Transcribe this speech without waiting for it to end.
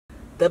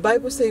The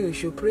Bible says we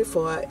should pray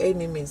for our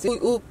enemies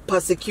who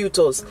persecute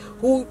us,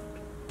 who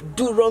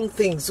do wrong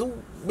things, who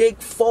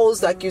make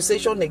false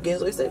accusation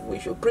against us. He said we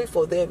should pray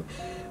for them.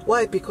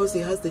 Why? Because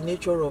it has the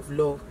nature of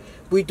love.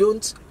 We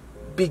don't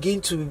begin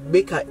to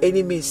make our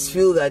enemies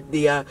feel that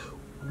they are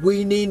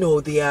winning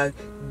or they are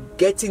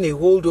getting a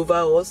hold over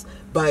us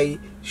by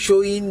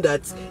showing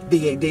that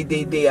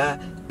they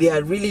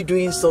are really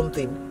doing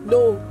something.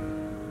 No.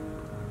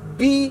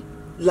 Be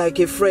like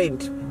a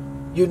friend.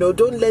 You know,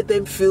 don't let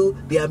them feel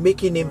they are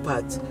making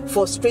impact.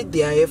 Frustrate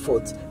their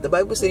efforts. The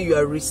Bible says you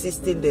are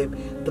resisting them.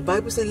 The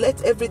Bible says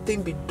let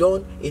everything be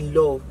done in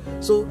love.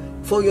 So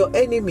for your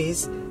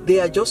enemies, they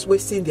are just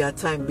wasting their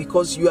time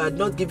because you are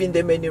not giving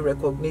them any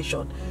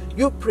recognition.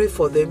 You pray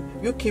for them,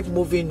 you keep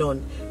moving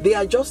on. They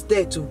are just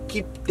there to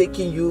keep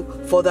taking you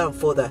further and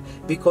further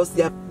because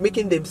they are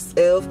making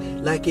themselves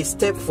like a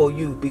step for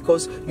you,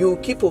 because you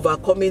keep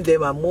overcoming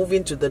them and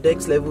moving to the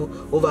next level,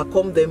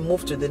 overcome them,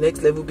 move to the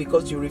next level,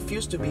 because you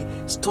refuse to be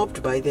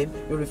stopped by them,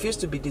 you refuse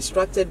to be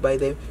distracted by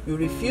them, you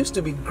refuse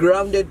to be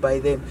grounded by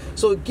them.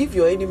 So give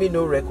your enemy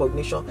no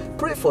recognition.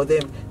 Pray for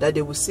them that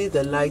they will see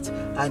the light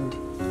and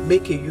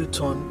make a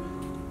U-turn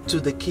to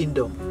the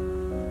kingdom.